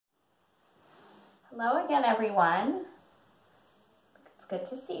Hello again, everyone. It's good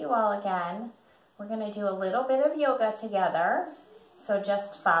to see you all again. We're going to do a little bit of yoga together, so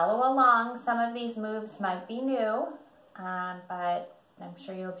just follow along. Some of these moves might be new, but I'm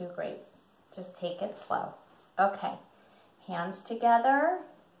sure you'll do great. Just take it slow. Okay, hands together.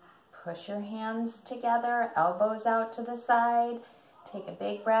 Push your hands together, elbows out to the side. Take a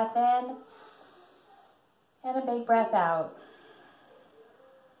big breath in and a big breath out.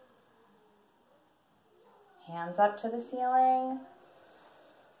 Hands up to the ceiling.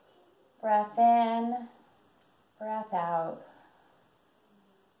 Breath in, breath out.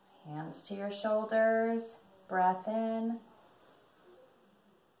 Hands to your shoulders. Breath in,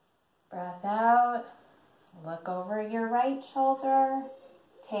 breath out. Look over your right shoulder.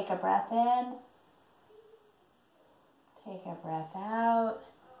 Take a breath in. Take a breath out.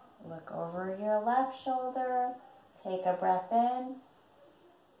 Look over your left shoulder. Take a breath in.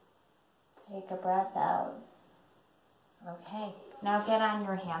 Take a breath out. Okay, now get on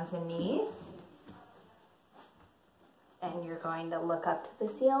your hands and knees. And you're going to look up to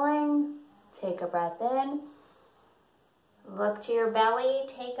the ceiling. Take a breath in. Look to your belly.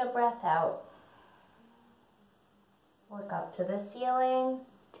 Take a breath out. Look up to the ceiling.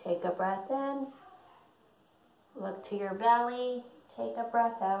 Take a breath in. Look to your belly. Take a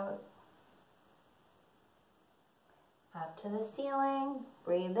breath out. Up to the ceiling.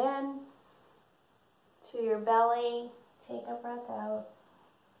 Breathe in. To your belly. Take a breath out.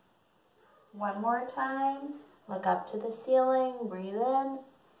 One more time. Look up to the ceiling. Breathe in.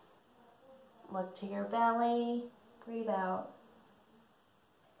 Look to your belly. Breathe out.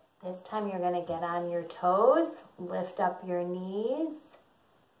 This time you're going to get on your toes. Lift up your knees.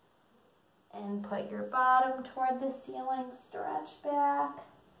 And put your bottom toward the ceiling. Stretch back.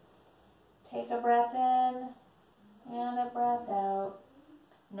 Take a breath in and a breath out.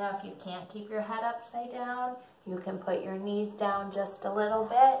 Now if you can't keep your head upside down, you can put your knees down just a little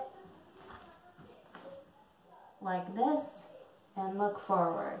bit, like this, and look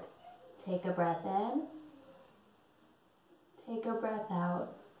forward. Take a breath in. Take a breath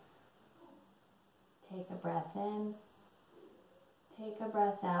out. Take a breath in. Take a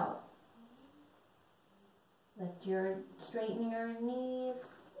breath out. Straighten your knees,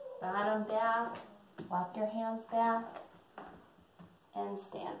 bottom back, walk your hands back, and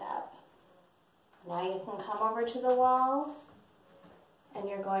stand up. Now you can come over to the wall, and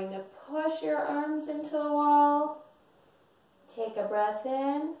you're going to push your arms into the wall. Take a breath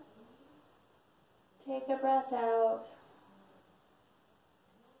in, take a breath out.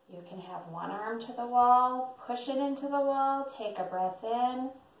 You can have one arm to the wall, push it into the wall, take a breath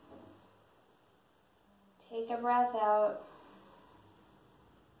in, take a breath out.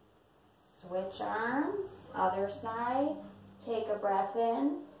 Switch arms, other side. Take a breath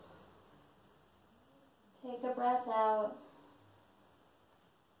in. Take a breath out.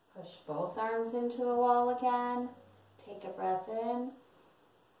 Push both arms into the wall again. Take a breath in.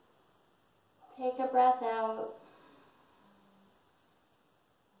 Take a breath out.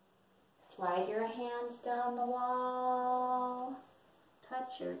 Slide your hands down the wall.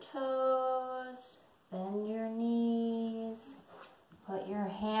 Touch your toes. Bend your knees. Put your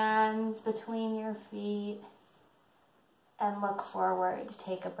hands between your feet and look forward.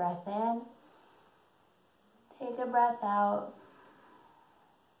 Take a breath in. Take a breath out.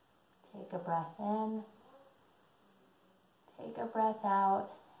 Take a breath in. Take a breath out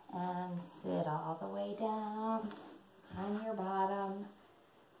and sit all the way down on your bottom.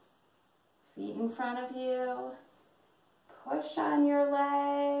 Feet in front of you. Push on your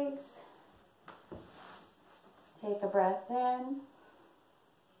legs. Take a breath in.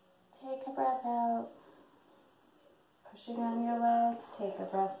 Take a breath out. Pushing on your legs. Take a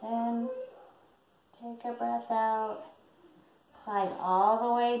breath in. Take a breath out. Slide all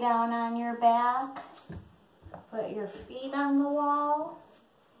the way down on your back. Put your feet on the wall.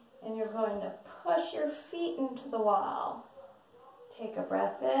 And you're going to push your feet into the wall. Take a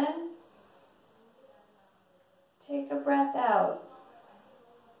breath in. Take a breath out.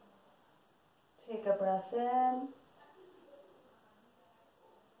 Take a breath in.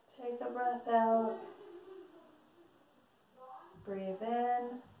 Take a breath out. Breathe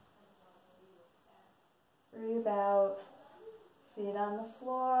in. Breathe out. Feet on the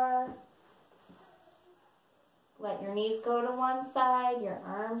floor. Let your knees go to one side, your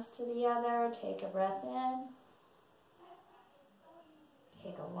arms to the other. Take a breath in.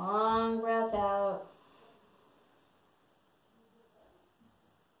 Take a long breath out.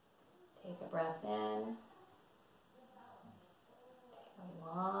 Take a breath in. Take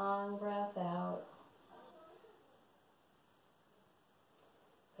a long breath out.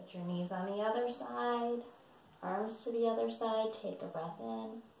 Put your knees on the other side, arms to the other side. Take a breath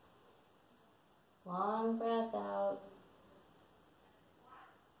in. Long breath out.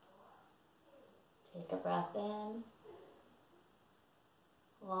 Take a breath in.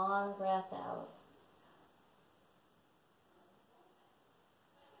 Long breath out.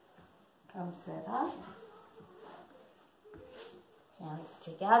 Come sit up. Hands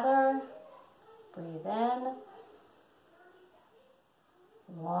together. Breathe in.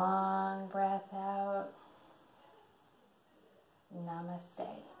 Long